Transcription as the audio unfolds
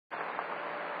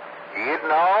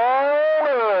Getting on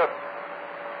up.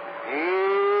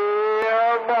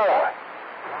 Yeah, boy.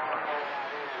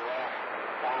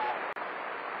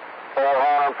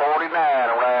 449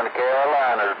 around the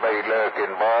Carolinas be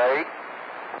looking, boy.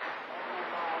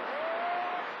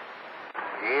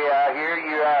 Yeah, I hear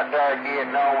you out there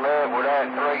getting on up with that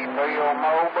 3-wheel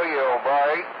mobile,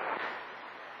 boy.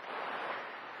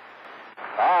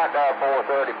 All right, there,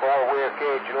 434. We'll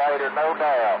catch you later, no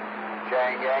doubt.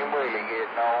 ChainGang Willie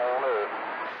getting on up.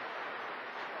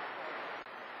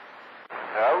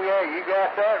 Oh, yeah, you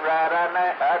got that right on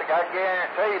that. I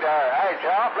guarantee that. Hey,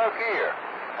 Chomp, look here.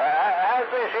 How's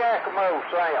this Yakimo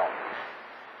sound?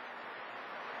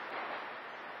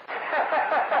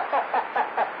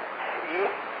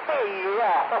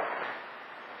 Yeah.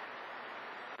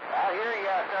 I hear you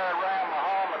out there around the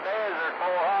Bahama Desert,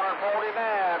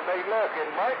 449. Be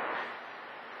looking, mate.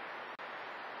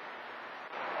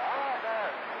 All right,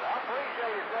 there. I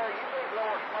appreciate it, sir. You be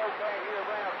blowing smoke out here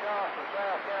around Charleston,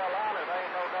 South Carolina. There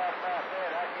ain't no doubt about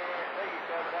that. I guarantee you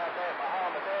covered out there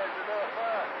Bahama Desert up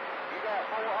there. You got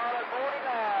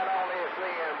 449 on this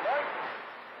end, mate.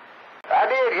 I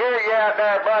did hear you out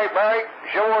there, Bray.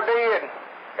 Sure did.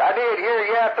 I did hear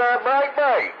you out there,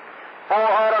 Bray.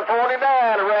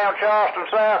 449 around Charleston,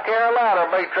 South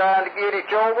Carolina. Be trying to get it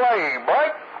your way, boy.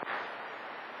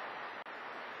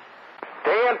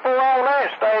 10-4 on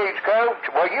that, Stagecoach.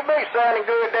 Well, you be sounding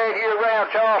good down here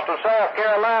around Charleston, South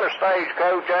Carolina,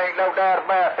 Stagecoach. Ain't no doubt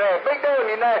about that. Be doing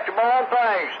your natural born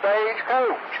thing,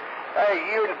 Stagecoach. Hey,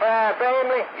 you and the fine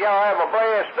family, y'all have a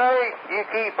blessed day. You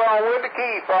keep on with the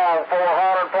keep on.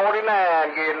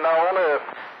 449 getting on up.